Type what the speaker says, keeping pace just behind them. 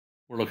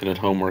We're looking at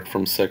homework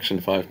from section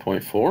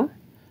 5.4.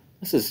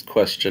 This is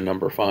question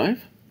number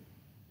 5.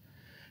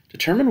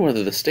 Determine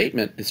whether the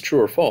statement is true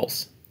or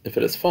false. If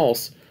it is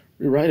false,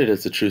 rewrite it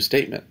as a true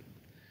statement.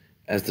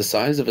 As the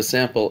size of a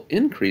sample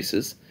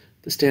increases,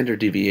 the standard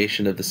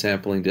deviation of the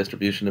sampling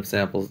distribution of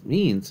samples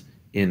means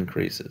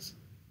increases.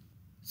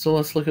 So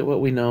let's look at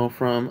what we know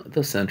from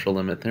the central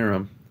limit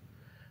theorem.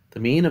 The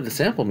mean of the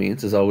sample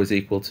means is always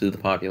equal to the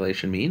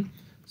population mean,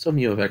 so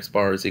mu of x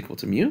bar is equal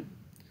to mu.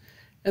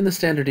 And the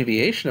standard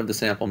deviation of the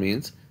sample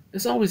means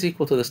is always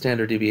equal to the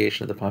standard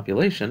deviation of the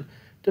population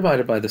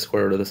divided by the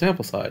square root of the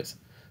sample size.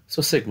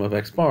 So sigma of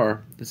x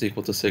bar is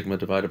equal to sigma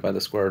divided by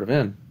the square root of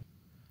n.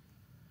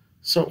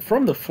 So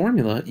from the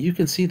formula, you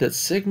can see that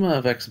sigma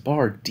of x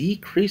bar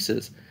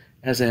decreases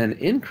as n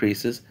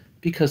increases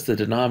because the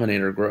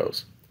denominator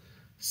grows.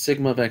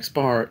 Sigma of x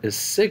bar is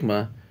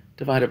sigma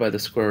divided by the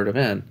square root of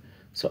n.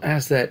 So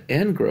as that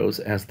n grows,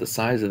 as the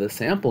size of the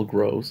sample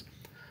grows,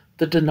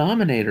 the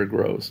denominator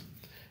grows.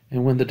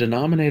 And when the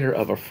denominator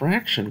of a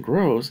fraction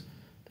grows,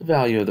 the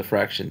value of the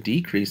fraction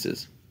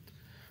decreases.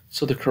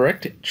 So the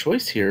correct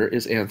choice here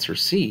is answer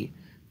C.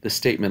 The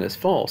statement is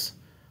false.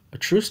 A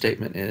true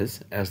statement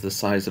is, as the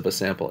size of a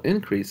sample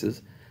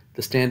increases,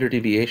 the standard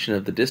deviation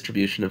of the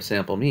distribution of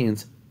sample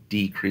means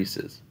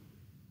decreases.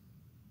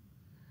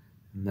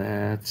 And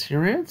that's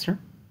your answer.